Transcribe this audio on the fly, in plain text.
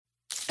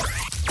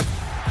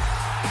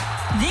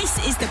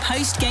This is the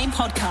post-game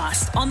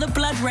podcast on the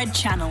Blood Red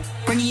channel,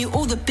 bringing you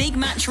all the big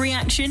match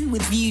reaction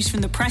with views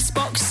from the press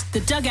box, the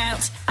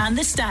dugout and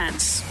the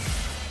stands.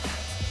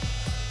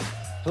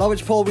 Hello,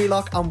 it's Paul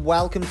Wheelock and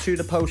welcome to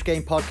the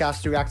post-game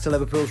podcast to react to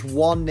Liverpool's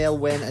 1-0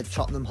 win at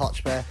Tottenham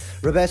Hotspur.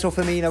 Roberto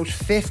Firmino's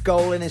fifth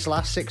goal in his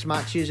last six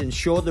matches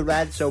ensured the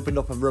Reds opened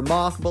up a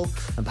remarkable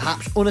and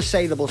perhaps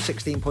unassailable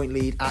 16-point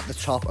lead at the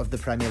top of the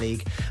Premier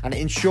League, and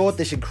it ensured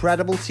this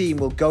incredible team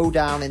will go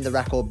down in the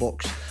record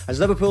books as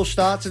Liverpool's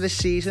start to this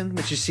season,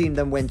 which has seen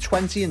them win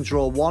 20 and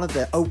draw one of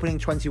their opening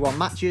 21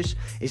 matches,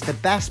 is the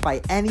best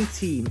by any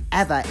team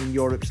ever in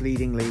Europe's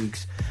leading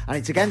leagues. And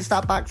it's against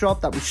that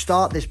backdrop that we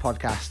start this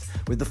podcast,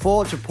 with the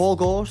thoughts of Paul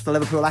Gores, the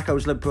Liverpool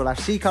Echo's Liverpool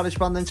FC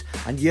correspondent,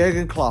 and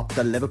Jurgen Klopp,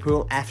 the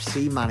Liverpool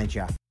FC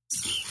manager.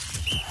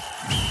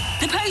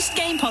 The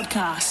post-game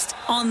podcast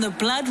on the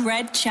Blood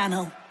Red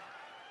channel.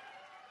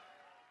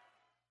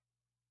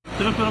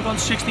 Liverpool have gone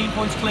 16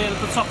 points clear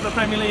at the top of the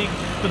Premier League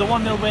with a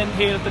 1-0 win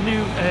here at the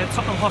new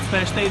Tottenham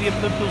Hotspur Stadium,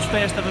 Liverpool's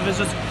first ever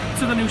visit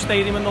to the new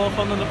stadium in North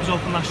London that was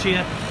opened last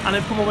year, and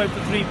they've come away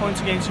with 3 points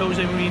against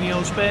Jose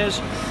Mourinho's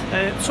Spurs.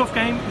 Tough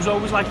game, it was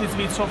always likely to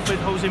be tough with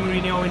Jose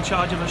Mourinho in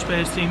charge of a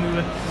Spurs team who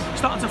were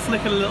starting to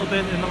flicker a little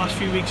bit in the last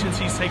few weeks since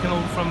he's taken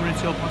over from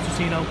Mauricio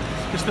Pochettino.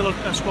 There's still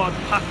a squad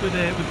packed with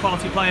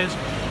quality players.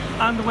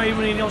 And the way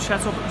Mourinho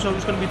set up, it was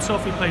always going to be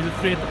tough. He played with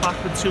 3 at the back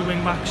with 2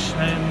 wing backs.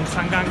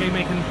 Tanganga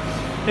making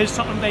his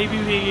Tottenham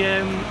debut,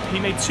 he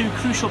made 2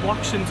 crucial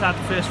blocks inside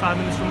the first 5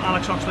 minutes from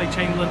Alex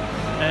Oxlade-Chamberlain.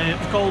 It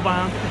was goal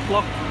bound,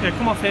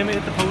 come off him,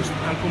 hit the post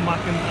and come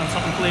back and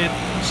Tottenham cleared.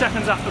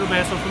 Seconds after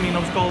Roberto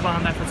Firmino's goal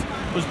bound effort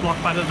was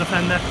blocked by the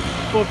defender.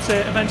 But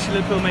eventually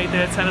Liverpool made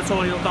their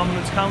territorial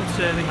dominance count.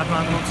 They had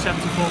around about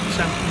 74%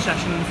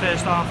 possession in the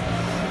first half.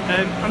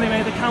 And they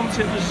made the count.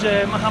 It was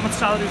Mohamed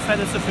Salah who fed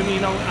it to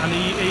Firmino, and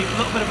he a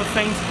little bit of a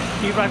feint.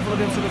 He rifled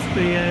into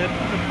the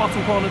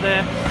bottom corner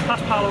there.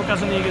 Past Paulo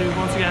Gazzaniga, who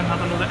once again had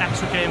another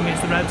extra game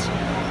against the Reds.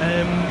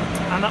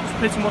 And that was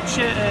pretty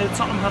much it.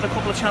 Tottenham had a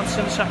couple of chances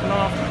in the second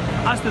half,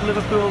 as did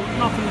Liverpool.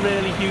 Nothing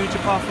really huge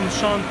apart from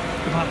Son,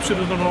 who perhaps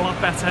should have done a lot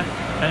better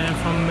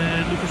from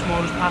Lucas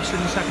Moura's pass in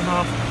the second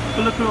half.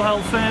 But Liverpool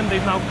held firm.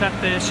 They've now kept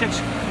their 6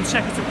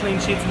 consecutive clean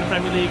sheets in the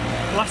Premier League.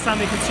 The last time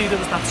they conceded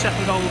was that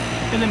second goal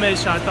in the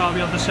Merseyside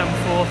derby on the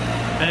 7-4.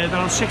 They're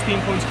on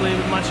 16 points clear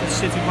with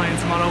Manchester City playing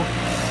tomorrow.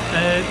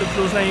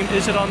 Liverpool's name,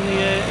 is it on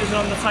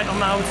the title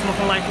now? It's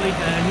looking likely.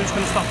 Who's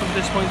going to stop them at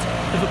this point?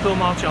 Liverpool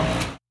march on.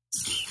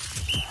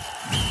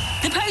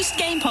 The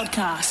post-game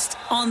podcast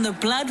on the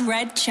Blood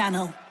Red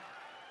channel.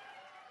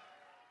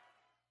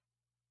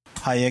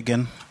 Hi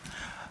again.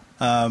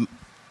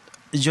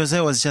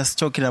 Jose was just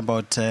talking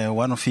about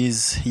one of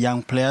his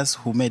young players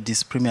who made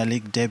his Premier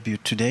League debut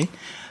today,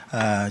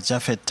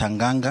 Japhet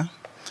Tanganga.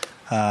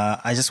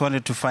 I just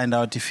wanted to find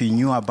out if you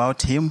knew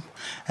about him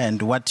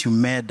and what you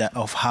made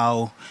of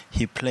how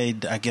he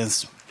played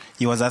against.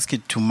 He was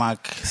asked to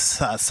mark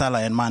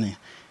Salah and Mane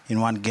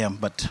in one game,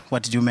 but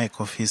what did you make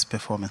of his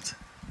performance?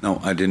 No,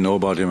 I didn't know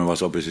about him. I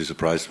was obviously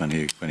surprised when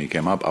he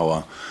came up.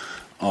 Our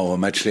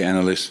matchday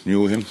analyst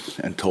knew him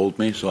and told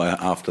me, so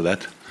after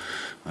that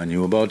I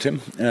knew about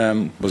him.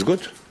 Was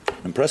good,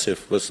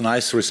 impressive. Was a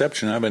nice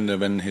reception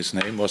when his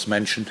name was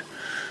mentioned.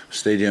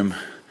 Stadium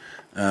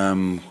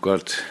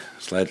got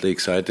slightly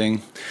excited,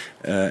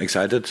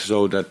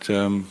 so that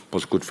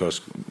was good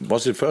first.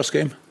 Was it first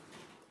game?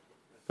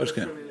 First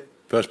game.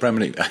 First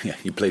Premier League. Yeah,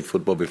 he played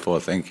football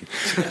before, thank you.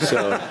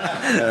 So,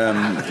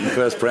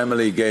 first Premier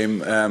League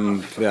game,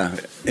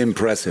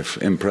 impressive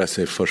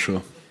for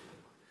sure.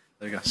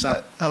 There you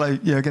go. Hello,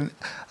 Jurgen.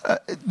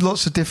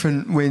 Lots of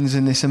different wins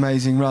in this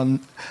amazing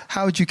run.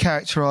 How would you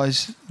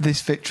characterise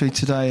this victory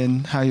today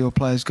and how your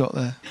players got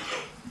there?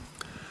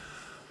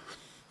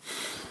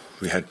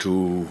 We had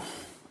to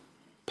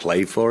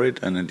play for it,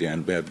 and in the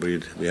end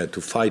we had to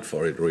fight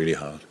for it really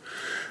hard.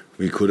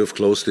 We could have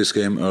closed this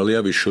game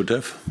earlier. We should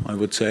have, I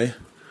would say.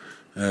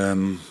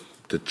 The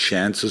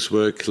chances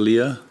were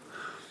clear,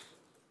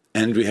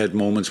 and we had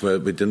moments where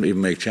we didn't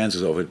even make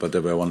chances of it. But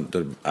there were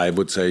I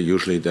would say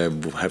usually there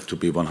have to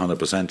be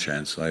 100%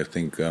 chance. I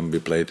think we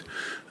played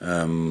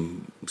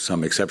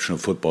some exceptional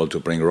football to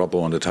bring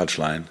Robbo on the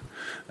touchline,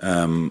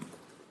 and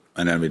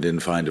then we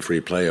didn't find a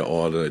free player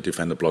or the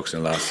defender blocks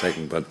in the last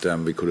second. But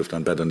we could have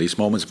done better in these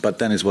moments. But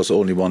then it was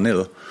only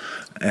 1-0,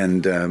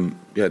 and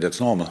that's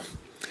normal.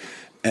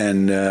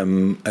 And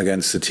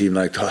against a team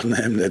like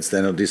Tottenham, that's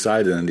then not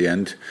decided in the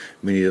end.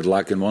 We needed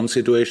luck in one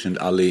situation and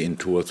Ali in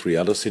 2 or 3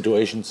 other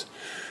situations.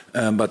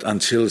 But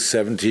until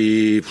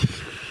 72,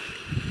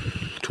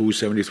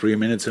 73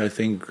 minutes, I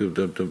think,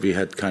 we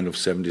had kind of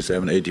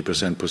 77,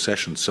 80%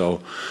 possession.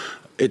 So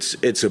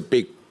it's a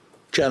big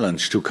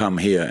challenge to come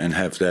here and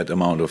have that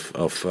amount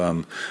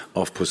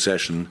of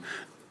possession,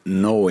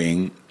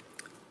 knowing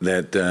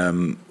that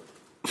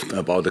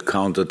about the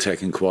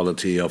counter-attacking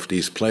quality of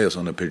these players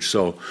on the pitch.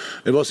 So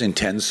it was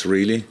intense,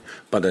 really,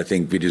 but I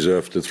think we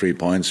deserved the 3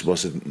 points.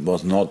 Was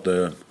not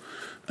the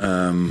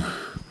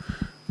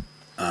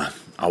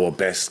our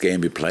best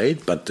game we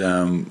played, but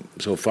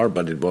so far.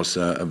 But it was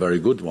a very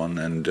good one,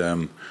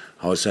 and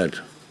how I said,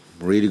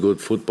 really good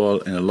football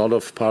in a lot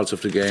of parts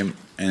of the game,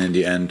 and in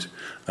the end,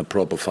 a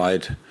proper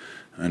fight,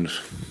 and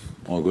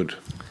all good.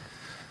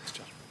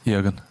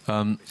 Jürgen,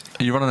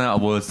 you're running out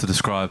of words to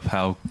describe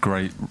how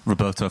great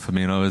Roberto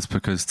Firmino is,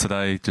 because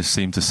today just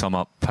seemed to sum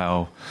up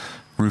how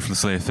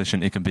ruthlessly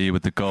efficient he can be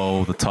with the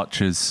goal, the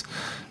touches,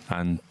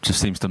 and just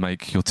seems to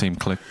make your team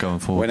click going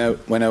forward.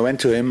 When I went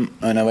to him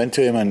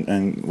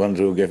and wanted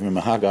to give him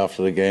a hug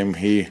after the game,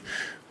 he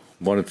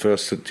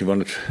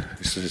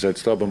said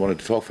stop and wanted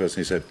to talk first,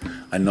 and he said,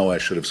 I know I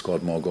should have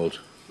scored more goals.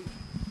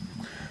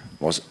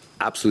 Was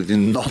absolutely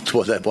not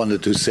what I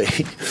wanted to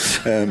say,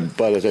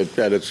 but I said,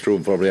 yeah, that's true,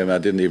 probably. I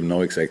didn't even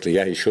know exactly.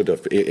 Yeah, he should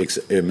have.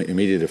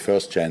 Immediately the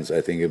first chance,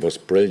 I think it was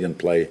brilliant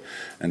play,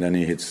 and then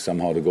he hits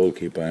somehow the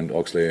goalkeeper, and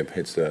Oxley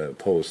hits the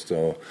post.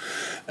 So,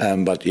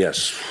 but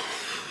yes,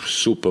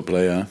 super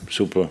player,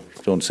 super.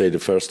 Don't say it the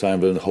first time,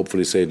 but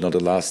hopefully say it not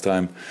the last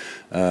time.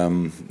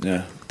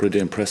 Yeah, pretty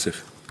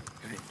impressive.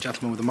 Okay,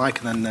 gentleman with the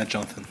mic, and then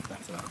Jonathan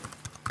after that.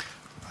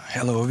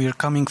 Hello, we are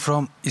coming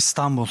from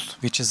Istanbul,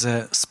 which is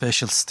a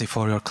special city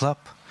for your club.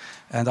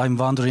 And I'm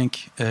wondering,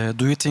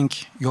 do you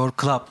think your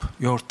club,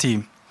 your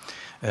team,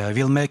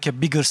 will make a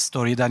bigger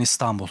story than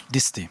Istanbul,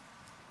 this team?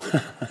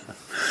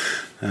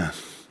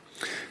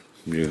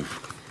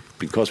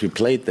 Because we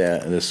played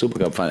there in the Super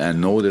Cup final, I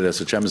know that there's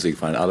a Champions League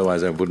final,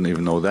 otherwise I wouldn't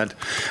even know that.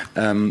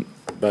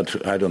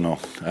 But I don't know.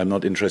 I'm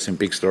not interested in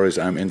big stories.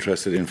 I'm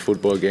interested in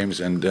football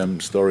games,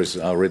 and stories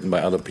are written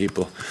by other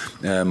people.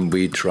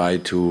 We try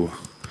to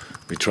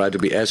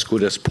be as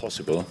good as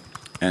possible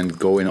and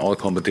go in all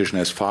competition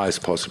as far as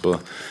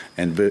possible.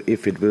 And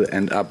if it will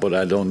end up, what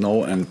I don't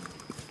know and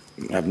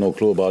have no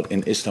clue about,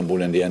 in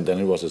Istanbul in the end, then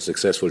it was a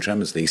successful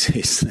Champions League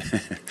season.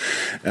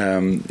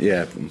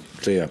 Yeah,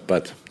 clear.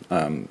 But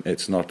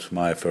it's not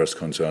my first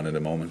concern at the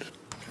moment.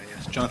 Okay,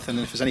 yes. Jonathan,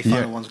 if there's any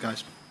final ones,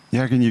 guys.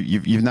 Jürgen,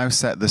 you've now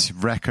set this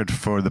record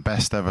for the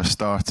best ever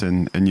start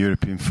in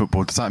European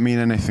football. Does that mean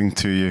anything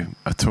to you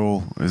at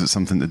all? Is it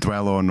something to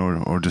dwell on,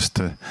 or just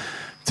to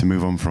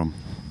move on from?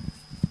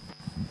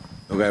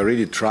 Look, I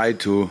really tried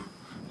to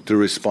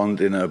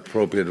respond in an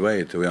appropriate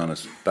way, to be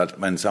honest. But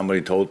when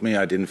somebody told me,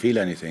 I didn't feel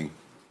anything.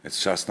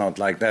 It's just not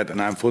like that.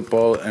 And I'm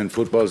football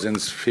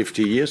since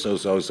 50 years or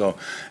so.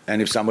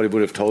 And if somebody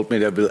would have told me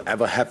that will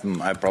ever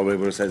happen, I probably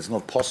would have said it's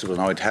not possible.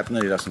 Now it happened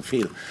and it doesn't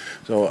feel.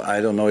 So I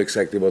don't know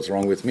exactly what's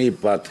wrong with me.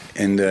 But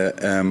in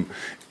the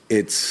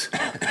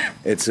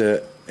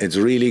it's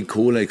really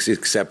cool, it's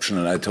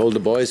exceptional. I told the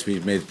boys, we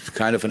made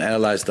kind of an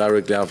analysis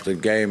directly after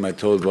the game. I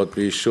told what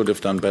we should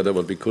have done better,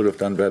 what we could have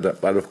done better.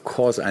 But of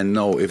course, I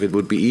know if it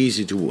would be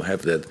easy to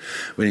have that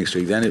winning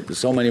streak, then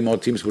so many more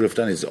teams would have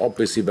done it. It's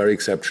obviously very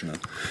exceptional.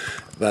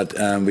 But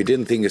we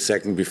didn't think a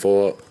second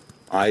before.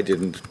 I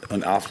didn't,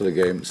 and after the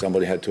game,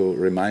 somebody had to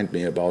remind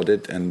me about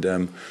it,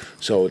 and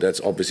so that's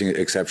obviously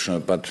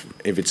exceptional. But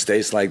if it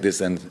stays like this,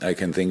 then I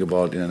can think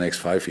about in the next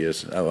 5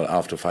 years, or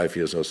after 5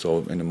 years or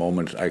so. In the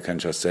moment, I can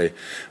just say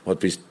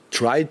what we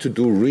try to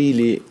do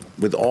really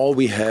with all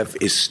we have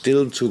is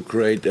still to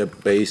create a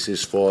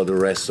basis for the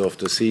rest of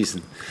the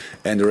season.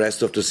 And the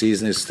rest of the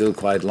season is still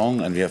quite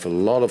long, and we have a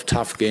lot of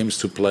tough games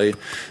to play.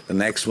 The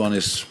next one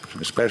is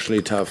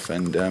especially tough,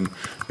 and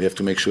we have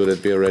to make sure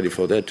that we are ready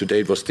for that. Today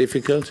it was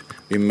difficult.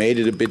 We made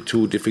it a bit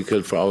too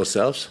difficult for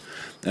ourselves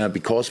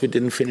because we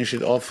didn't finish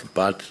it off,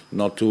 but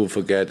not to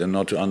forget and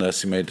not to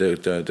underestimate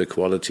the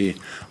quality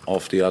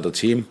of the other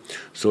team.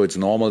 So it's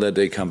normal that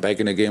they come back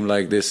in a game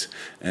like this,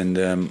 and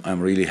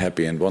I'm really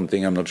happy. And one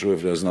thing, I'm not sure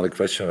if there's another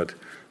question, but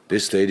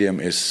this stadium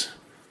is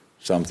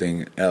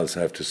something else,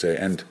 I have to say.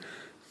 And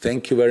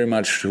thank you very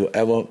much to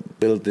whoever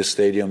built this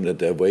stadium, that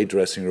the away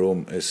dressing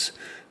room is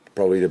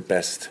probably the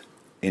best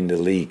in the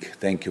league.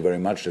 Thank you very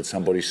much that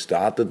somebody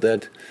started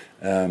that,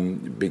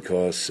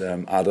 because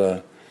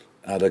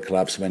other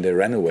clubs, when they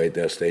renovate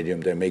their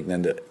stadium, they make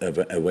then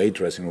the away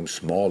dressing room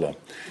smaller.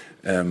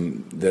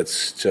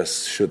 That's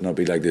just should not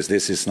be like this.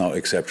 This is now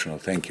exceptional.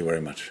 Thank you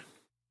very much.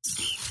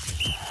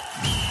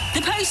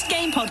 The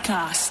post-game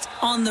podcast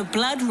on the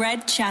Blood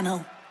Red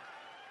channel.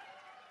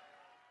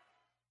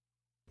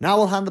 Now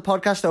we'll hand the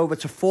podcast over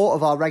to 4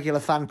 of our regular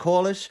fan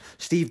callers.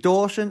 Steve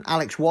Dawson,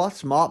 Alex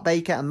Watts, Mark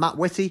Baker and Matt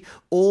Whitty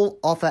all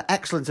offer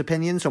excellent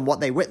opinions on what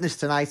they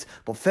witnessed tonight.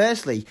 But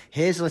firstly,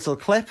 here's a little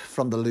clip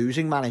from the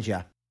losing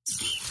manager.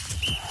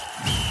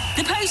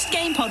 The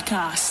post-game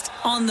podcast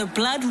on the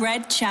Blood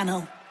Red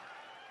channel.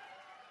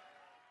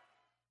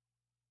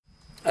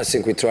 I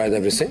think we tried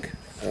everything.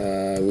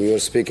 We were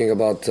speaking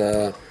about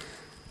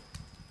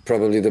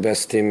probably the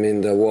best team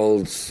in the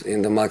world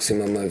in the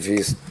maximum of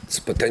its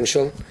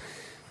potential.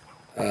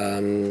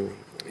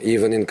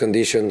 Even in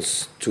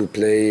conditions to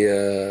play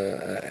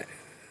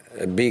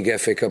a big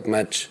FA Cup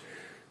match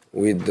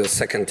with the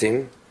second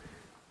team.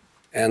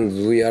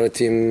 And we are a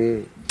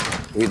team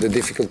with the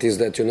difficulties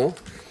that you know.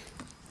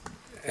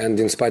 And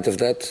in spite of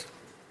that,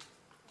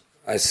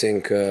 I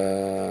think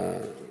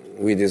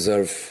we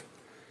deserve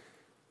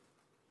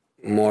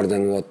more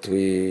than what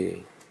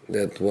we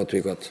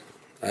got.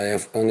 I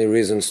have only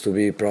reasons to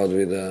be proud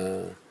with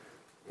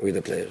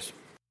the players.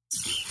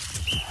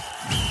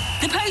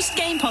 The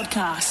post-game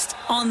podcast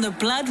on the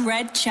Blood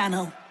Red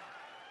Channel.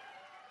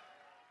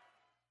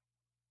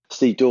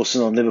 Steve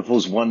Dawson on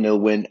Liverpool's 1-0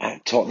 win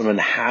at Tottenham, and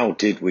how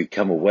did we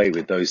come away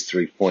with those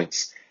 3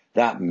 points?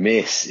 That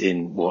miss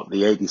in,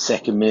 the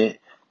 82nd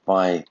minute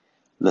by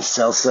Lo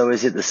Celso,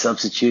 is it, the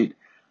substitute?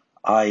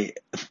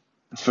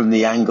 From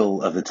the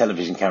angle of the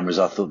television cameras,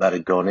 I thought that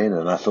had gone in,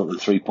 and I thought the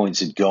 3 points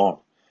had gone.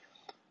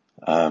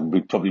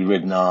 We'd probably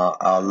ridden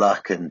our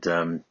luck, and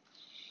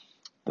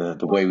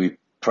the way we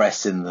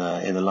pressed in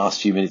the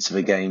last few minutes of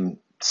a game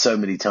so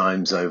many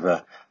times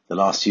over the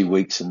last few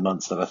weeks and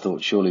months that I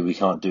thought surely we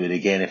can't do it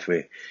again if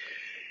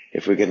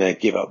we're going to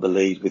give up the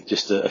lead with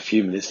just a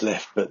few minutes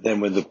left. But then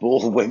when the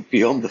ball went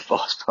beyond the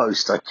fast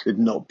post, I could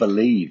not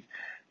believe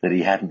that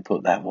he hadn't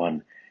put that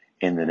one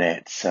in the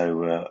net.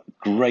 So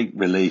great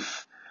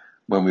relief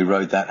when we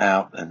rode that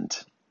out and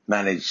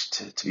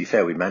managed, to be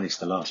fair, we managed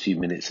the last few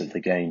minutes of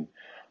the game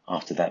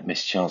after that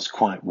missed chance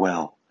quite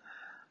well.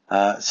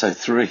 So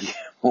 3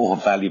 more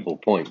valuable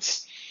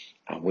points,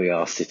 and we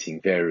are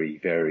sitting very,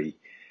 very,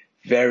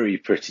 very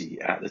pretty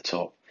at the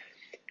top.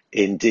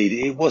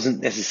 Indeed, it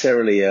wasn't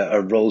necessarily a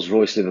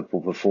Rolls-Royce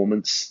Liverpool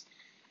performance.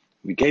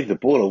 We gave the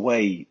ball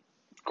away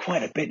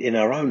quite a bit in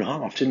our own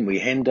half, didn't we?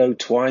 Hendo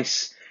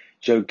twice,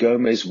 Joe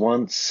Gomez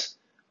once,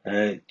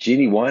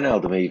 Gini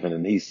Wijnaldum even,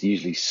 and he's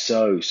usually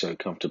so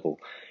comfortable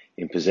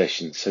in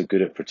possession, so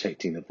good at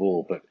protecting the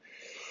ball. But,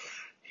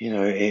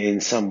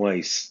 in some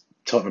ways,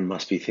 Tottenham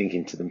must be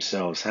thinking to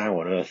themselves how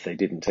on earth they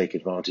didn't take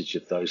advantage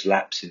of those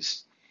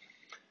lapses.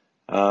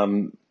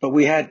 But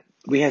we had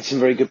some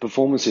very good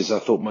performances. I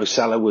thought Mo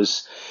Salah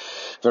was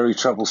very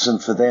troublesome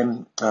for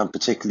them,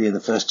 particularly in the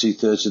first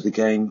 2/3 of the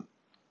game.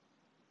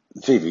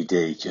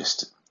 VVD,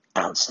 just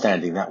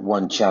outstanding. That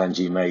one challenge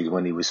he made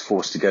when he was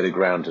forced to go to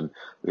ground, and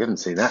we haven't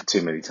seen that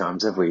too many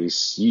times, have we?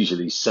 He's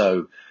usually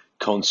so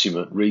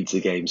consummate, reads the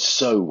game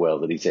so well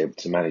that he's able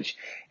to manage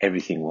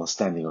everything while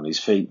standing on his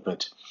feet.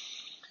 But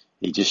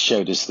he just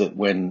showed us that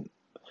when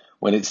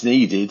it's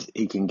needed,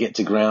 he can get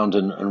to ground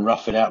and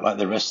rough it out like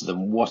the rest of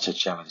them. What a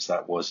challenge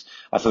that was.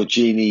 I thought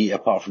Gini,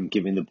 apart from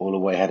giving the ball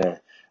away,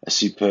 had a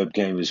superb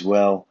game as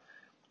well.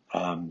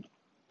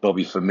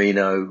 Bobby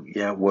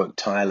Firmino, worked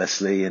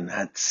tirelessly and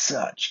had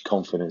such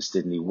confidence,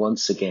 didn't he?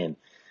 Once again,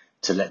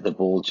 to let the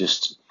ball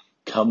just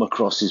come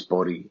across his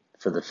body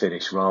for the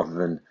finish rather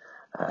than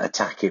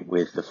attack it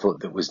with the foot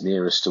that was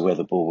nearest to where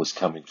the ball was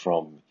coming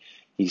from.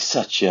 He's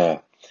such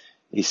a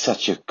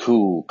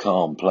cool,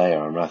 calm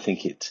player, and I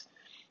think it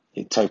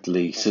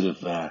totally sort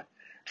of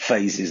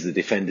phases the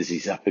defenders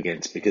he's up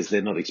against because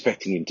they're not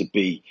expecting him to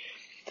be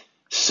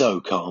so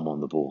calm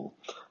on the ball.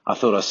 I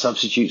thought our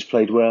substitutes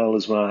played well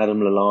as well. Adam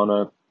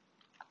Lallana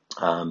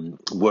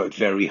worked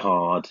very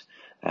hard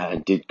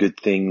and did good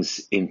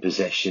things in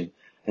possession.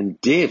 And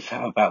Div,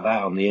 how about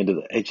that on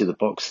the edge of the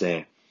box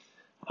there?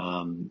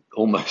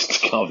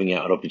 Almost carving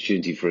out an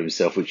opportunity for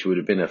himself, which would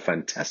have been a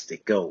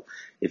fantastic goal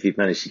if he'd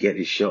managed to get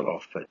his shot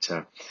off. But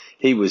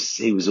he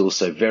was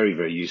also very,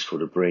 very useful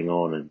to bring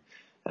on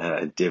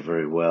and did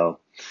very well.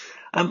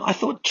 I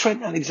thought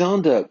Trent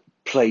Alexander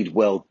played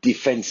well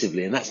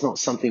defensively, and that's not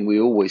something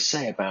we always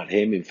say about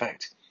him. In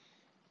fact,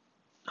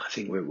 I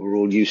think we're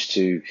all used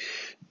to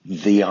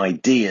the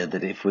idea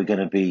that if we're going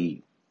to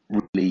be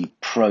really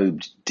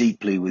probed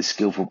deeply with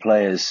skillful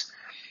players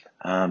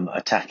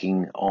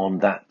attacking on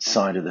that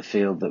side of the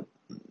field, that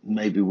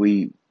maybe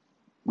we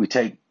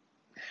take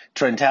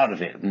Trent out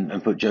of it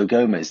and put Joe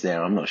Gomez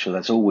there. I'm not sure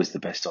that's always the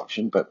best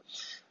option, but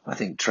I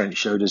think Trent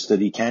showed us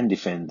that he can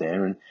defend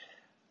there,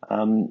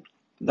 and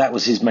that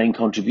was his main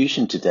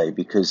contribution today.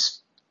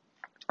 Because,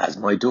 as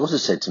my daughter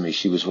said to me,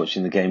 she was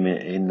watching the game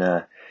in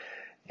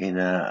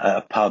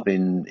a pub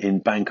in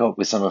Bangkok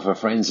with some of her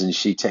friends, and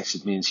she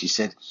texted me and she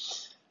said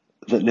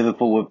that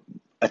Liverpool were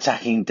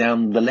attacking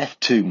down the left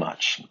too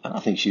much. And I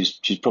think she's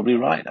probably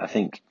right. I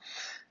think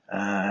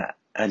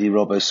Andy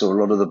Robbo saw a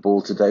lot of the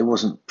ball today.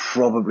 Wasn't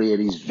probably at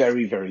his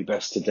very, very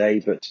best today,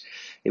 but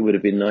it would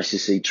have been nice to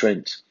see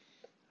Trent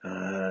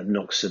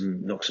knock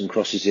some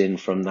crosses in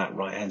from that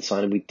right-hand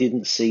side, and we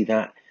didn't see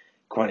that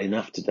quite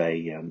enough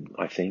today,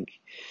 I think.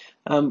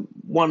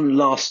 One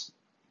last,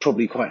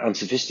 probably quite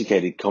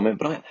unsophisticated comment,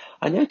 but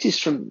I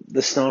noticed from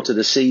the start of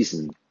the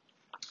season,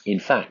 in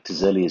fact,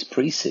 as early as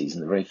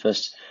pre-season, the very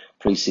first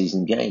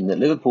pre-season game, that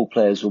Liverpool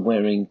players were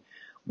wearing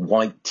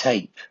white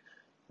tape,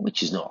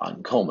 which is not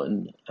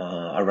uncommon,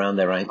 around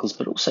their ankles,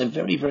 but also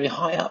very, very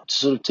high up,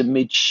 sort of to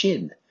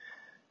mid-shin.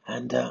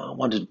 And I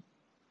wondered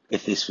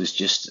if this was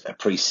just a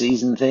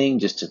pre-season thing,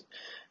 just to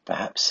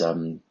perhaps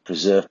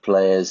preserve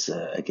players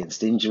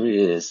against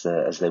injury as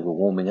they were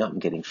warming up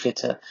and getting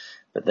fitter.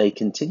 But they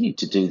continued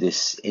to do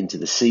this into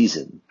the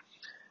season.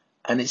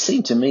 And it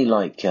seemed to me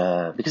like,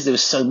 because there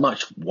was so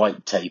much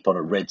white tape on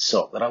a red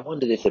sock, that I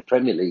wondered if the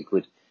Premier League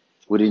would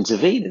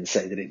intervene and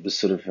say that it was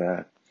sort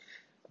of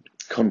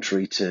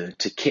contrary to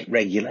kit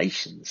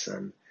regulations.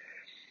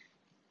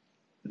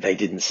 They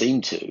didn't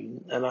seem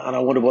to. And I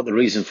wonder what the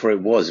reason for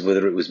it was,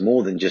 whether it was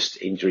more than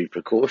just injury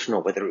precaution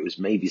or whether it was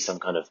maybe some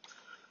kind of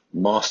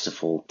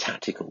masterful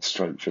tactical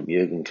stroke from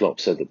Jurgen Klopp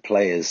so that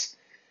players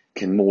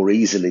can more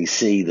easily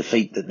see the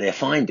feet that they're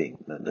finding,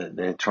 that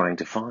they're trying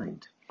to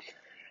find.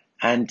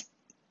 And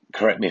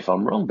correct me if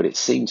I'm wrong, but it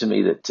seemed to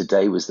me that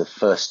today was the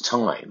first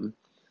time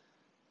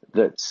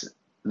that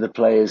the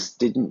players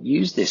didn't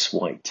use this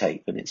white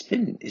tape, and it's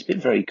been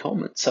very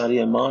common.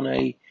 Sadio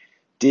Mane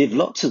did,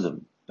 lots of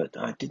them, but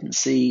I didn't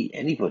see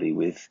anybody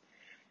with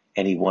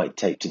any white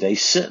tape today.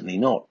 Certainly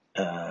not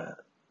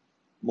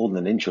more than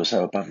an inch or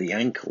so above the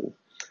ankle.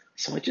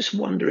 So I just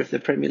wonder if the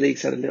Premier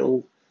League's had a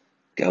little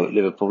go at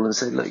Liverpool and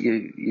said, look,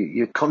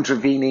 you're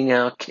contravening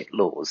our kit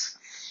laws.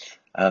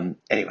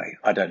 Anyway,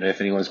 I don't know if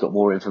anyone's got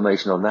more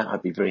information on that.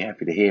 I'd be very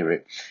happy to hear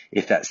it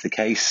if that's the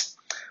case.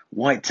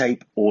 White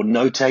tape or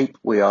no tape,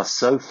 we are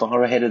so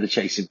far ahead of the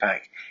chasing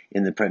pack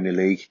in the Premier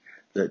League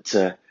that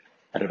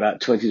at about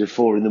 20 to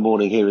 4 in the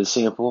morning here in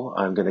Singapore,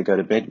 I'm going to go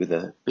to bed with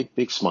a big,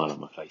 big smile on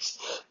my face.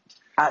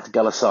 At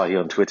Gulasahi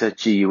on Twitter,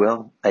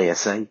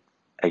 GULASAHI.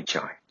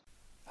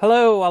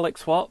 Hello,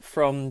 Alex Watt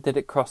from Did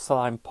It Cross the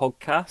Line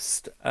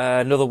podcast.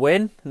 Another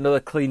win, another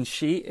clean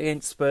sheet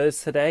against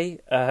Spurs today.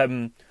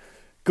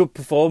 Good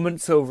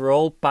performance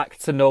overall, back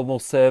to normal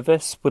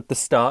service with the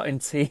starting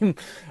team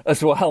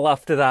as well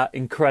after that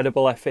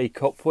incredible FA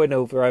Cup win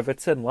over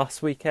Everton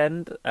last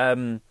weekend.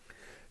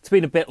 It's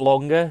been a bit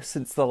longer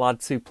since the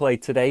lads who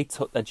played today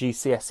took their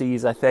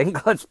GCSEs, I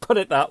think. Let's put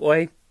it that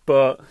way.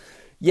 But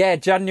yeah,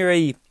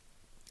 January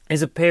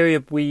is a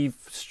period we've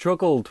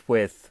struggled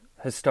with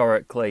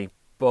historically,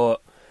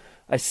 but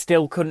I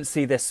still couldn't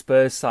see this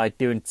Spurs side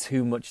doing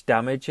too much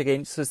damage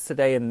against us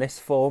today in this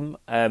form,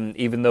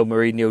 even though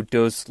Mourinho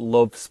does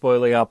love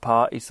spoiling our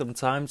party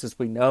sometimes, as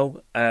we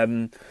know.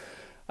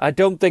 I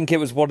don't think it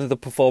was one of the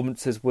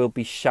performances we'll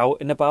be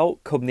shouting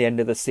about come the end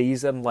of the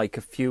season, like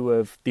a few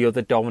of the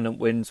other dominant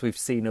wins we've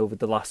seen over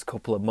the last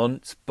couple of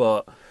months.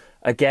 But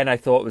again, I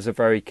thought it was a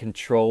very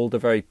controlled, a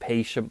very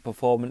patient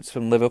performance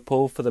from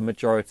Liverpool for the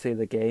majority of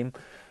the game.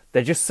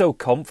 They're just so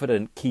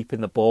confident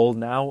keeping the ball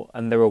now,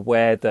 and they're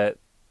aware that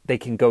they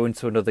can go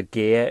into another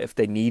gear if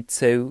they need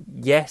to.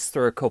 Yes,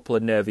 there are a couple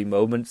of nervy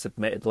moments,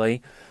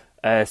 admittedly.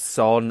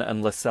 Son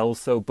and Lo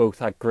Celso both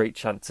had great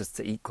chances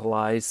to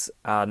equalise,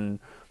 and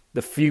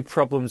the few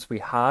problems we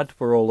had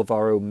were all of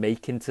our own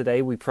making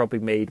today. We probably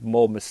made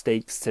more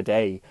mistakes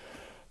today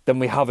than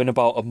we have in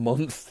about a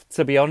month,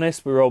 to be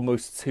honest. We were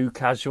almost too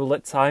casual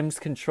at times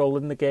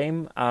controlling the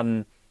game,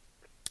 and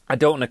I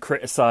don't want to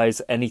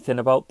criticise anything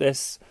about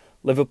this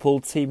Liverpool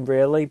team,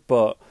 really,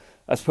 but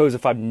I suppose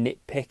if I'm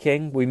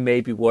nitpicking, we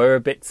maybe were a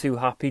bit too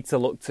happy to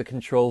look to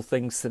control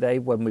things today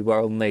when we were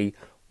only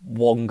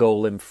one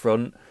goal in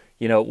front.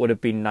 You know, it would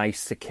have been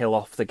nice to kill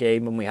off the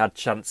game, and we had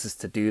chances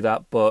to do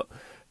that. But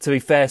to be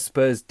fair,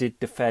 Spurs did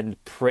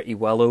defend pretty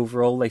well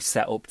overall. They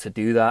set up to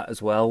do that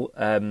as well.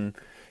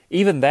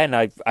 Even then,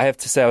 I have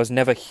to say I was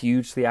never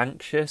hugely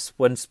anxious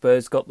when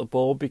Spurs got the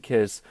ball,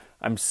 because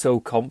I'm so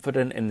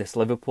confident in this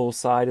Liverpool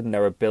side and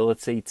their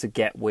ability to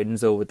get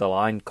wins over the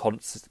line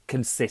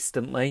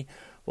consistently,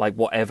 like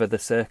whatever the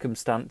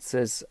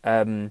circumstances.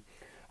 And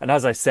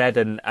as I said,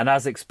 and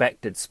as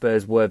expected,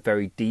 Spurs were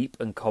very deep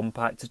and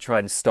compact to try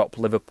and stop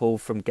Liverpool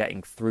from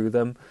getting through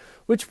them,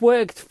 which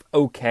worked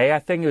okay. I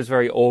think it was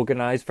very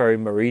organised, very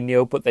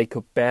Mourinho, but they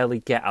could barely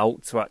get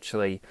out to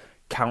actually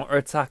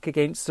counter-attack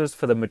against us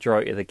for the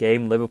majority of the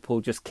game. Liverpool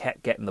just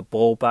kept getting the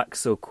ball back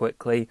so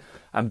quickly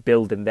and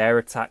building their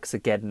attacks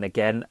again and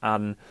again.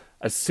 And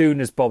as soon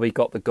as Bobby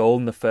got the goal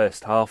in the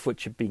first half,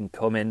 which had been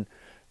coming,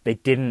 they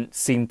didn't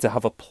seem to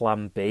have a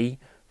plan B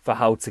for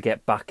how to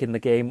get back in the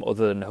game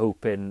other than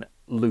hoping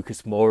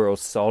Lucas Moura or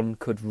Son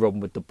could run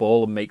with the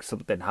ball and make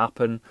something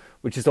happen,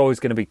 which is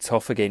always going to be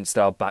tough against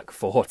our back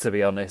four, to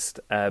be honest.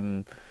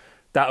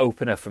 That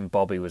opener from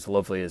Bobby was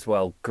lovely as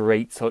well.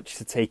 Great touch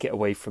to take it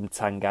away from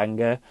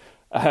Tanganga,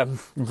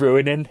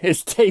 ruining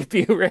his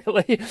debut,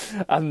 really.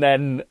 And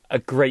then a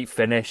great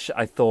finish.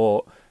 I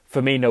thought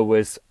Firmino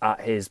was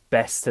at his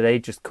best today,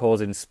 just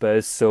causing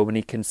Spurs so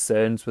many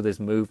concerns with his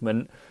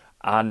movement.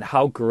 And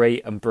how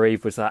great and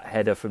brave was that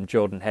header from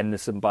Jordan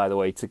Henderson, by the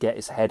way, to get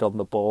his head on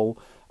the ball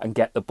and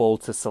get the ball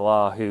to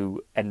Salah,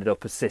 who ended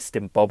up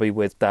assisting Bobby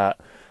with that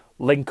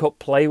link-up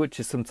play, which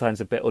is sometimes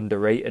a bit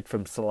underrated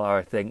from Salah,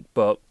 I think.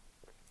 But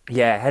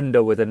yeah,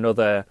 Hendo with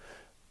another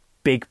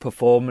big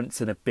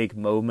performance and a big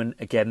moment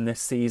again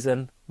this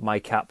season, my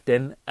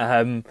captain.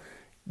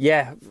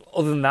 Yeah,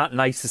 other than that,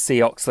 nice to see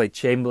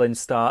Oxlade-Chamberlain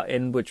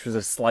starting, which was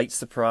a slight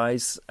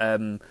surprise.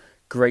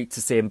 Great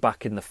to see him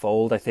back in the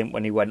fold. I think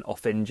when he went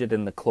off injured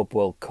in the Club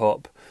World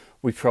Cup,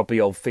 we probably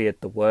all feared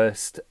the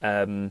worst.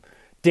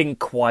 Didn't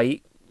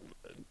quite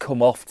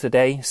come off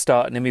today.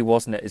 Starting him, he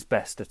wasn't at his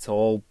best at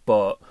all,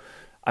 but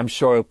I'm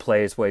sure he'll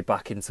play his way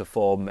back into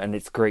form, and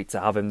it's great to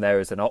have him there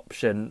as an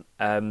option.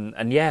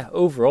 And yeah,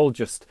 overall,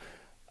 just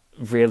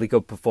really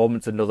good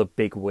performance, another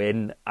big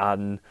win,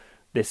 and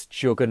this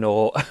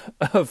juggernaut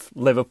of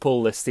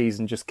Liverpool this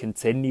season just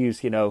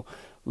continues. You know,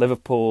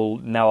 Liverpool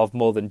now have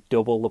more than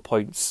double the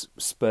points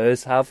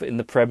Spurs have in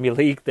the Premier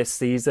League this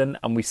season,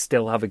 and we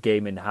still have a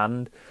game in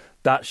hand.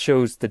 That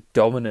shows the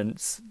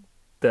dominance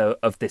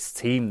this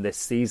team this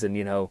season.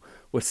 You know,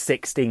 we're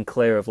 16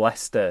 clear of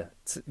Leicester.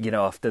 You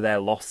know, after their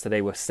loss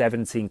today, we're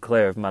 17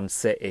 clear of Man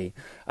City,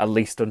 at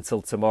least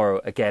until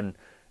tomorrow. Again,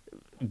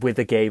 with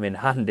a game in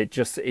hand, it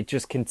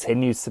just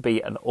continues to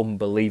be an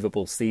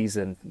unbelievable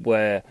season.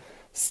 We're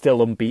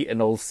still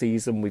unbeaten all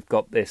season. We've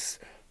got this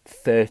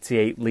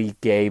 38 league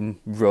game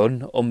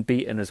run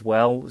unbeaten as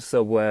well.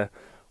 So we're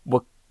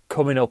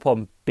coming up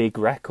on big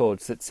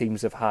records that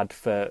teams have had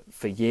for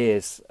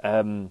years.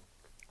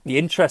 The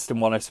interesting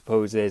one, I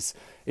suppose, is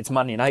it's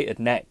Man United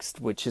next,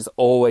 which is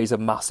always a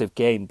massive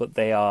game, but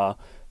they are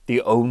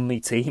the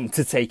only team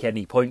to take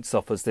any points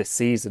off us this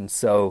season.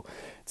 So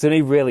it's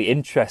only really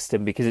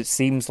interesting because it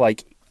seems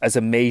like, as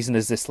amazing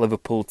as this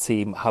Liverpool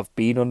team have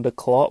been under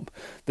Klopp,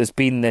 there's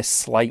been this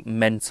slight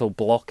mental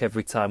block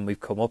every time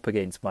we've come up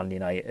against Man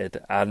United.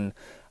 And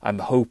I'm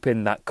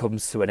hoping that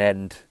comes to an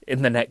end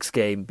in the next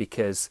game,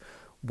 because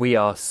we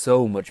are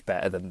so much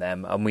better than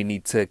them and we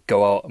need to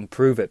go out and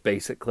prove it,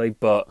 basically.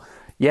 But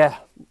yeah,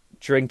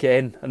 drink it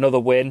in. Another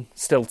win,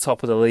 still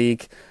top of the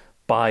league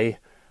by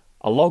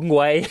a long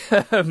way.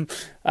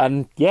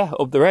 And yeah,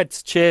 up the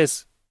Reds.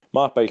 Cheers.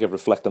 Mark Baker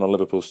reflecting on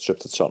Liverpool's trip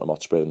to Tottenham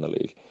Hotspur in the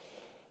league.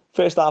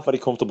 First half very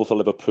comfortable for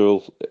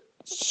Liverpool.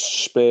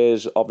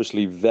 Spurs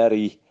obviously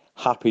very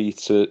happy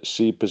to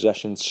see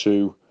possession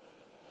to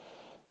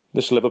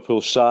this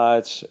Liverpool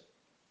side.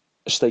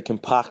 Stay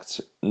compact,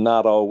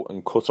 narrow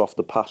and cut off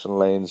the passing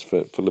lanes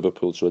for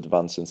Liverpool to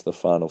advance into the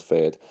final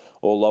third.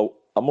 Although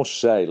I must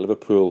say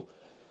Liverpool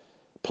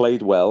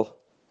played well.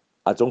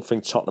 I don't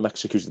think Tottenham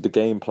executed the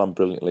game plan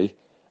brilliantly,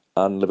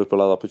 and Liverpool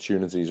had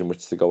opportunities in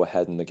which to go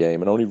ahead in the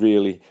game, and only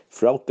really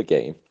throughout the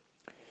game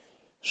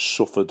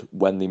suffered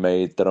when they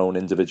made their own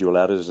individual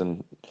errors.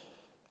 And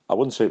I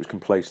wouldn't say it was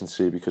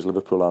complacency, because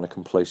Liverpool aren't a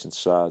complacent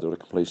side or a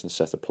complacent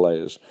set of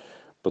players,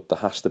 but there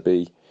has to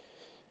be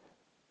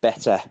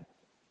better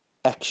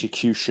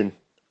execution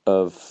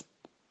of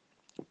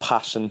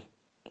passing,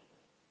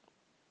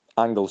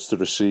 angles to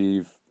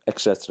receive,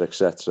 etc,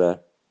 etc.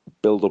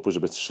 Build-up was a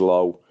bit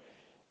slow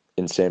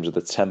in terms of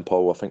the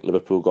tempo. I think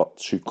Liverpool got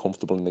too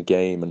comfortable in the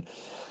game,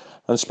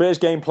 and Spurs'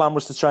 game plan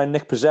was to try and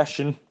nick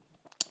possession,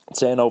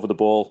 turn over the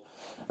ball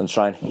and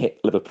try and hit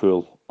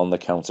Liverpool on the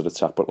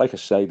counter-attack. But like I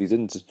say, they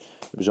didn't.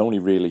 It was only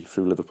really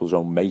through Liverpool's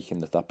own making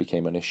that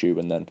became an issue,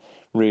 and then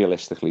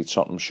realistically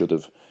Tottenham should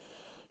have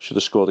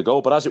scored a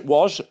goal. But as it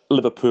was,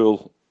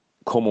 Liverpool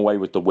come away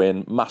with the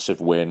win, massive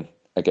win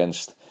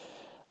against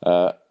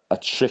a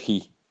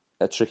tricky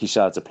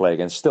side to play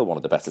against, still one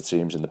of the better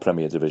teams in the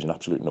Premier Division,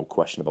 absolutely no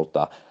question about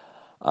that,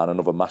 and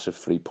another massive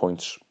 3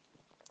 points.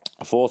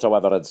 I thought,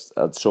 however,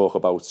 I'd talk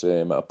about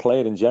a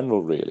player in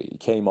general, really. He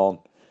came on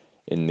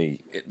in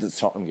the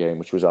Tottenham game,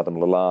 which was Adam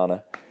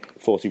Lallana.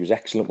 Thought he was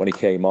excellent when he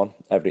came on,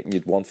 everything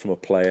you'd want from a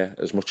player.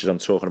 As much as I'm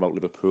talking about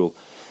Liverpool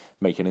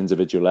making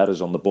individual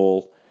errors on the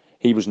ball,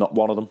 he was not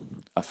one of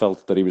them. I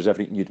felt that he was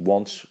everything you'd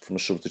want from a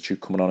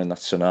substitute coming on in that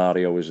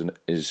scenario.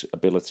 His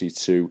ability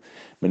to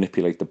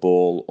manipulate the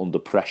ball under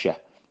pressure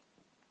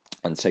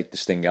and take the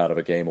sting out of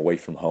a game away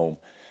from home.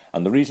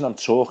 And the reason I'm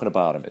talking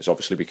about him is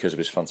obviously because of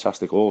his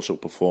fantastic also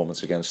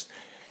performance against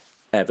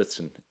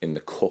Everton in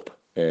the Cup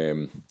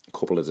a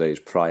couple of days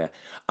prior.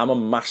 I'm a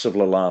massive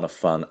Lallana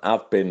fan.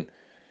 I've been,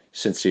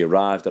 since he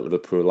arrived at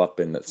Liverpool, I've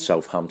been at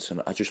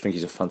Southampton. I just think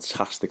he's a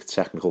fantastic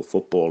technical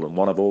footballer and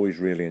one I've always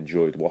really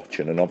enjoyed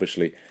watching. And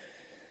obviously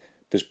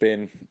there's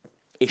been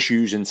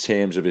issues in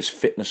terms of his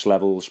fitness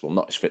levels, well,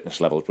 not his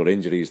fitness levels, but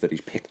injuries that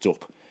he's picked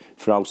up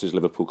throughout his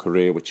Liverpool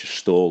career, which has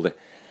stalled it.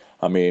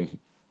 I mean,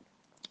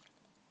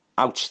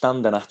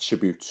 outstanding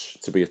attributes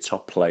to be a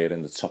top player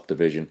in the top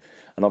division.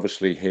 And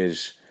obviously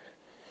his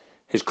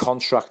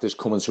contract is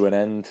coming to an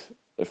end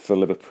for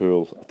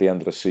Liverpool at the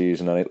end of the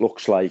season, and it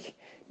looks like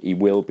he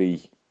will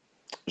be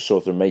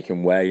sort of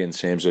making way in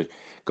terms of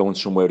going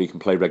somewhere he can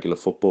play regular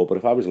football. But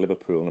if I was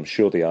Liverpool, and I'm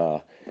sure they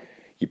are,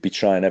 you'd be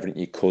trying everything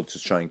you could to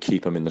try and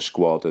keep him in the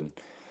squad and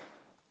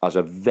as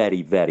a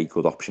very, very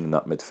good option in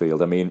that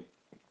midfield. I mean,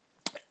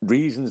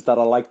 reasons that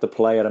I like the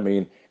player, I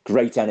mean,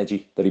 great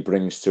energy that he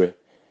brings to it,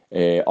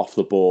 off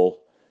the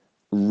ball,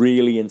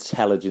 really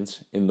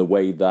intelligent in the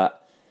way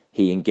that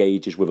he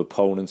engages with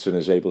opponents and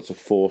is able to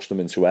force them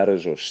into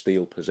errors or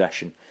steal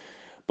possession.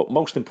 But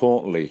most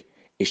importantly,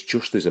 it's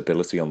just his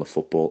ability on the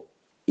football.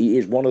 He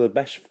is one of the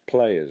best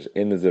players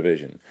in the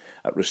division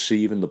at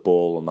receiving the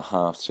ball on the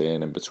half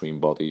turn in between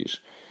bodies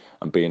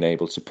and being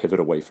able to pivot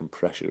away from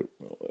pressure,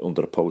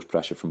 under opposed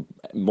pressure from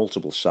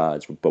multiple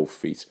sides with both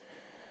feet.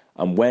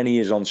 And when he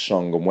is on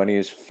song and when he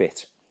is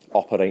fit,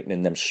 operating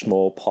in them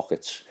small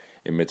pockets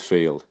in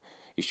midfield,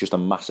 it's just a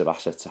massive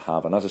asset to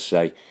have. And as I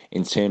say,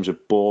 in terms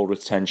of ball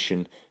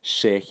retention,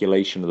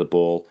 circulation of the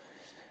ball,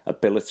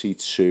 ability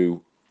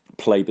to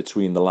play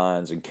between the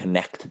lines and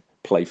connect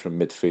play from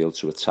midfield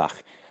to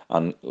attack.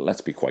 And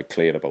let's be quite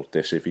clear about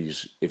this. If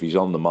he's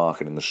on the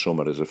market in the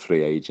summer as a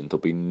free agent,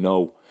 there'll be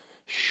no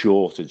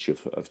shortage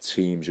of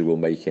teams who will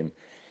make him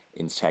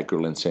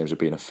integral in terms of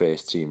being a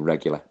first team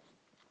regular.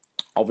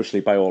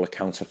 Obviously, by all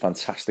accounts, a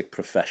fantastic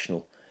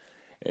professional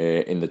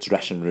in the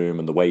dressing room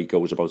and the way he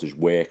goes about his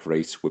work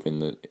rate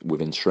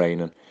within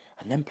training.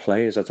 And then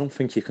players, I don't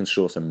think you can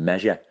sort of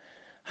measure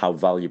how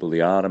valuable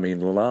they are. I mean,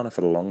 Lallana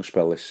for a long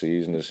spell this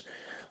season has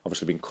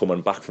obviously been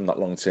coming back from that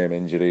long-term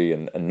injury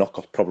and not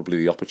got probably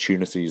the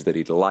opportunities that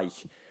he'd like.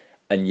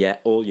 And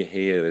yet all you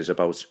hear is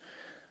about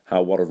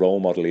what a role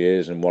model he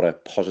is and what a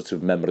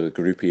positive member of the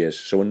group he is.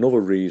 So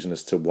another reason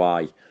as to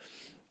why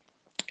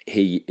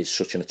he is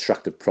such an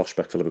attractive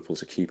prospect for Liverpool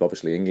to keep,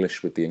 obviously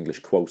English with the English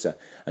quota.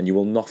 And you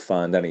will not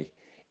find any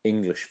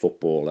English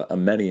footballer,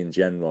 and many in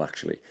general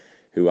actually,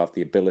 who have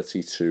the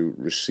ability to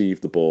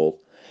receive the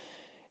ball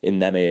in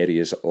them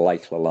areas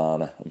like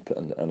Lallana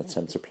and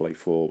attempt to play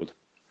forward.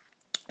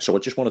 So I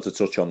just wanted to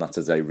touch on that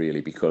today,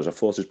 really, because I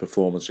thought his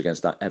performance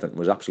against that Everton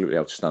was absolutely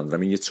outstanding. I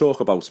mean, you talk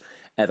about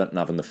Everton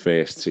having the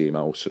first team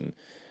out and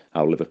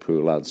how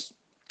Liverpool has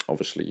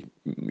obviously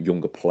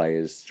younger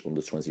players, under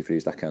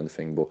 23s, that kind of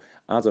thing. But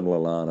Adam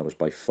Lallana was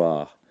by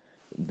far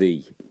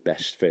the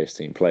best first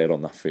team player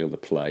on that field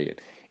of play.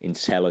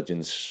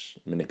 Intelligence,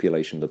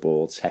 manipulation of the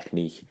ball,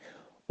 technique,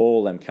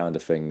 all them kind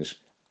of things,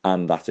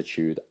 and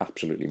attitude,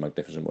 absolutely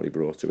magnificent what he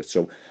brought to it.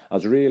 So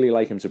I'd really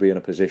like him to be in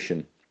a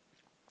position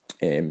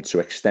to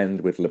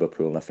extend with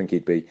Liverpool, and I think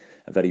he'd be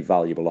a very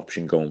valuable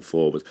option going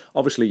forward.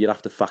 Obviously, you'd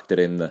have to factor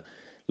in that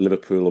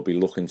Liverpool will be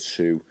looking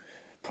to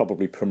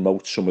probably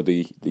promote some of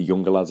the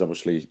younger lads,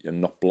 obviously,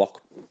 and not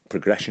block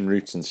progression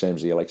routes in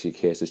terms of the Alexia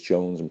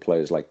Curtis-Jones and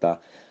players like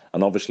that.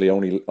 And obviously,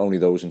 only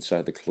those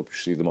inside the club who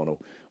see them on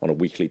a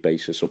weekly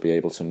basis will be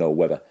able to know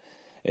whether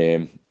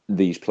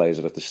these players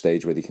are at the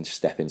stage where they can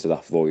step into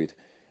that void.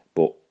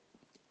 But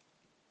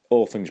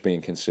all things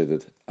being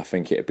considered, I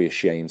think it'd be a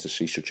shame to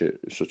see such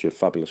a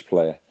fabulous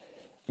player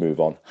move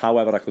on.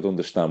 However, I could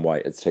understand why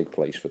it'd take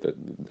place for the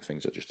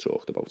things I just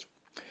talked about.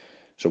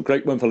 So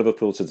great win for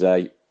Liverpool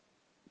today.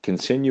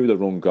 Continue the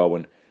run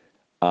going,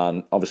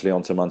 and obviously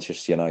on to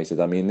Manchester United.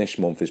 I mean, this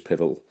month is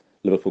pivotal.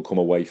 Liverpool come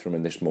away from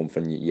in this month,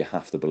 and you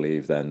have to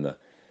believe then that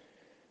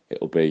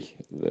it'll be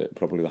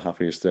probably the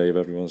happiest day of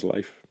everyone's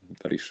life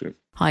very soon.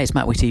 Hi, it's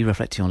Matt Whitty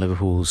reflecting on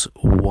Liverpool's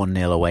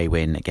 1-0 away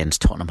win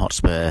against Tottenham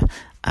Hotspur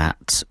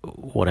at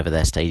whatever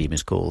their stadium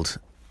is called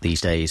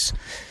these days.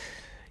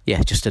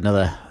 Yeah, just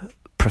another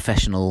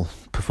professional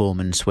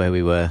performance where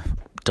we were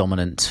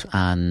dominant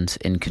and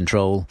in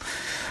control.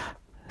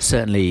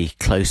 Certainly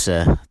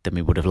closer than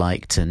we would have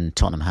liked, and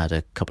Tottenham had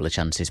a couple of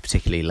chances,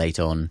 particularly late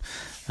on.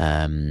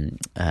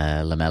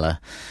 Lamela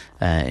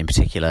in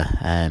particular,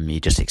 you're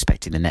just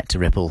expecting the net to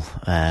ripple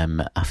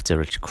after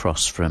a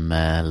cross from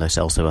Lo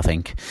Celso, I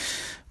think,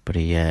 but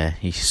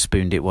he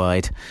spooned it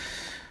wide.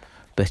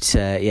 But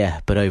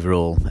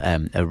overall,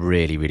 a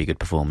really, really good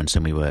performance,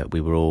 and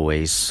we were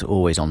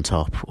always on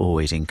top,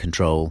 always in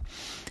control,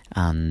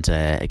 and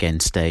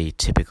against a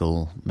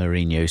typical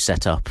Mourinho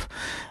setup,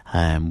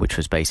 which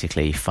was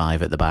basically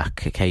 5 at the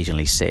back,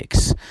 occasionally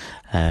 6,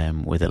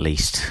 with at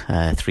least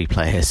 3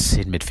 players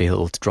in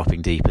midfield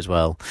dropping deep as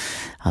well,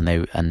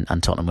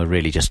 and Tottenham were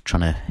really just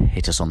trying to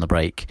hit us on the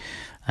break,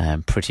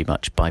 pretty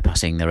much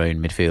bypassing their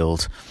own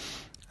midfield.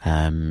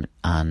 And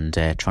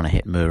trying to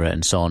hit Moura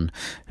and Son,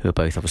 who are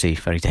both obviously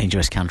very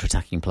dangerous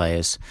counter-attacking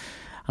players.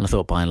 And I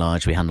thought by and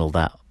large we handled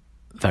that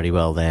very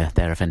well,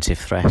 their offensive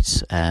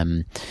threat.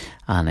 And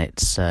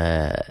it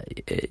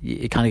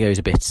kind of goes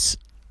a bit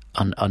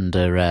under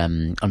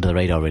the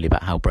radar really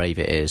about how brave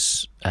it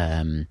is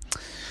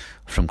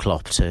from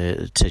Klopp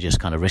to just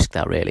kind of risk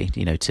that, really,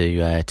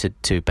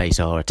 to base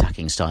our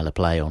attacking style of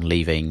play on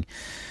leaving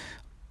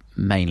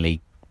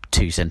mainly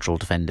 2 central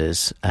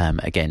defenders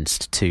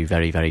against 2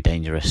 very, very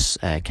dangerous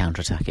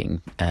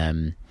counter-attacking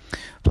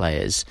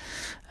players.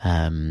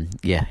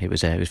 It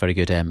was very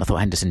good. I thought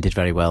Henderson did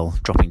very well,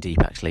 dropping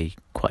deep actually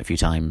quite a few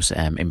times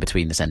in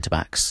between the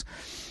centre-backs.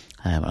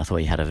 I thought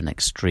he had an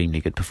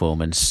extremely good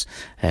performance.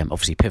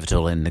 Obviously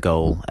pivotal in the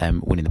goal,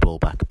 winning the ball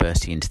back,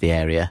 bursting into the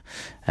area.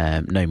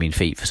 No mean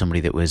feat for somebody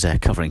that was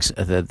covering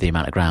the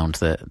amount of ground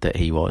that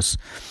he was.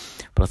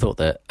 But I thought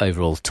that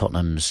overall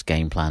Tottenham's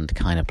game plan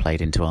kind of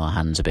played into our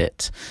hands a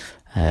bit.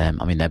 They're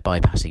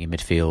bypassing in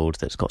midfield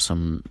that's got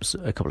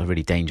a couple of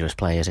really dangerous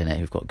players in it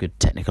who've got good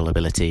technical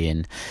ability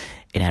in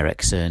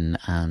Eriksen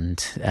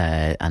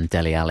and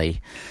Dele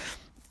Alli.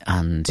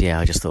 And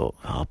I just thought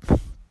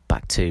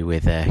back 2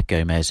 with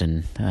Gomez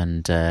and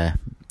Van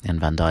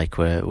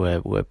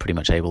Dijk were pretty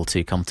much able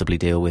to comfortably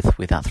deal with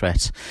that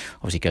threat.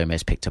 Obviously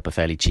Gomez picked up a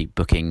fairly cheap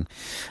booking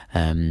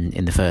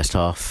in the first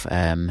half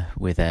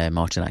with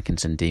Martin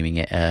Atkinson deeming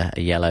it a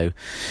yellow.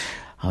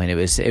 I mean, it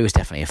was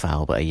definitely a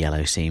foul, but a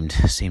yellow seemed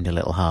a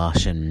little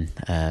harsh, and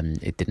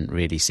it didn't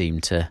really seem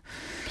to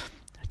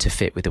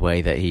fit with the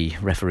way that he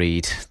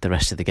refereed the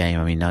rest of the game.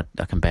 I mean, I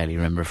can barely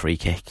remember a free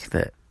kick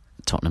that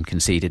Tottenham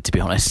conceded, to be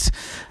honest.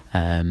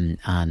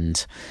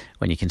 And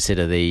when you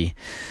consider the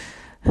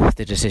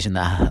decision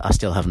that I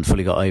still haven't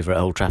fully got over at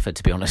Old Trafford,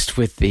 to be honest,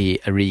 with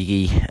the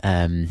Origi,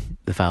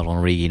 the foul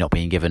on Origi not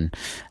being given,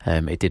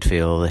 it did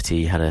feel that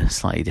he had a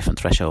slightly different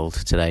threshold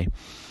today.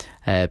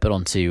 But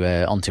on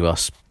to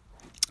us.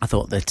 I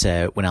thought that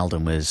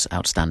Wijnaldum was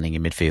outstanding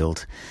in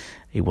midfield.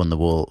 He won the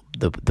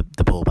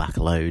ball back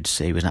loads.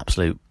 He was an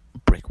absolute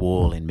brick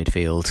wall in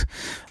midfield.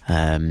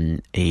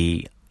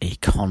 He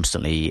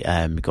constantly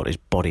got his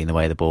body in the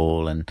way of the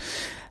ball and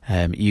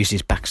used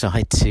his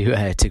backside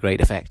to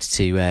great effect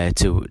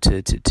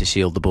to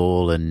shield the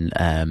ball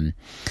and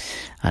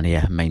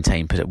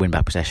maintain win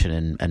back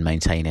possession and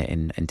maintain it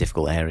in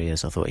difficult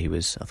areas. I thought he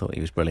was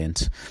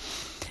brilliant.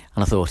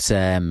 And I thought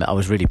I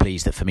was really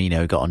pleased that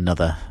Firmino got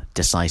another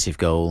decisive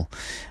goal.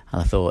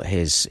 And I thought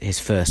his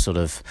first sort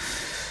of,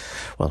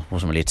 well, it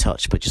wasn't really a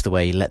touch, but just the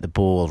way he let the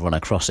ball run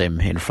across him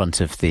in front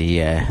of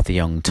the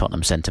young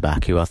Tottenham centre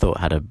back, who I thought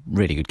had a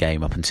really good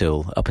game up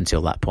until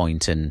that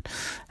point, and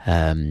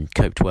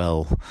coped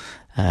well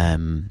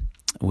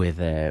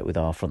with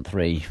our front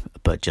three,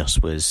 but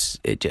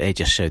it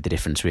just showed the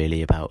difference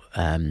really about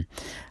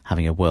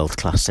having a world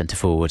class centre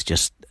forward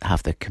just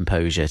have the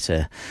composure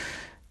to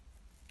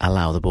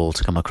allow the ball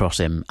to come across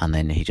him, and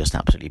then he just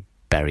absolutely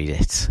buried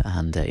it.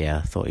 And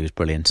I thought he was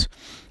brilliant.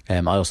 I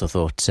also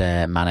thought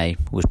Mane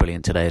was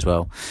brilliant today as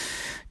well.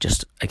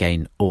 Just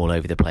again all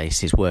over the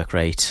place. His work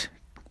rate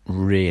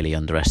really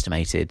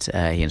underestimated.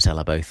 He and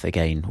Salah both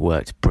again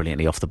worked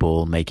brilliantly off the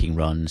ball, making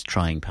runs,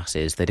 trying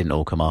passes. They didn't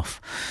all come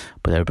off,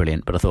 but they were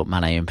brilliant. But I thought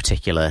Mane in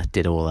particular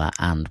did all that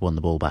and won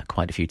the ball back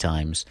quite a few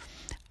times,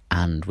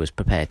 and was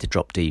prepared to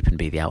drop deep and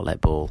be the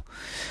outlet ball.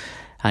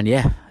 And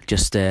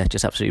just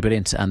absolutely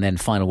brilliant. And then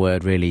final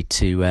word really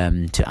to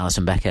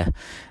Alisson Becker,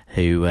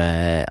 who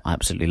I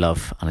absolutely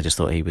love, and I just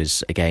thought he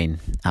was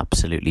again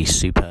absolutely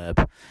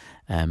superb,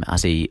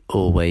 as he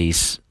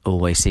always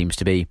seems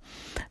to be.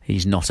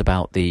 He's not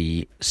about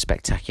the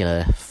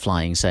spectacular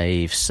flying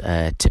saves,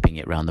 tipping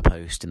it round the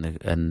post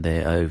and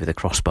over the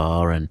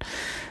crossbar and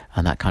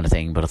that kind of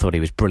thing. But I thought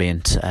he was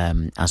brilliant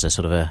as a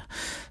sort of a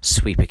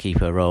sweeper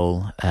keeper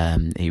role.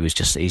 He's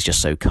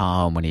just so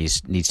calm when he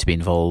needs to be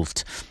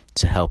involved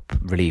to help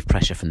relieve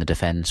pressure from the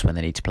defence when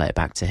they need to play it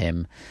back to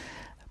him.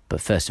 But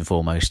first and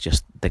foremost,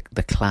 just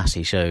the class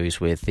he shows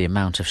with the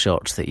amount of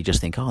shots that you just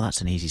think, oh,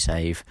 that's an easy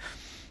save.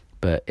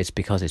 But it's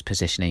because his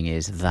positioning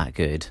is that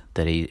good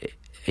that he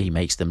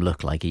makes them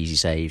look like easy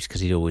saves,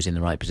 because he's always in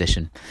the right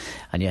position.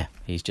 And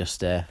he's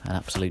just an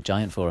absolute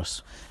giant for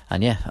us.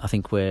 And I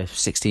think we're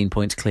 16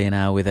 points clear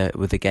now with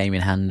a game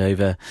in hand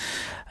over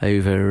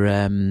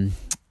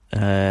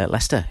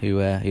Leicester,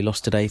 who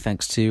lost today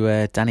thanks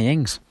to Danny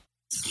Ings.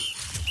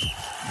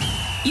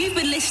 You've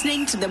been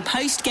listening to the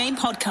Post Game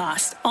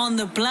Podcast on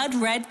the Blood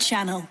Red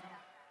Channel.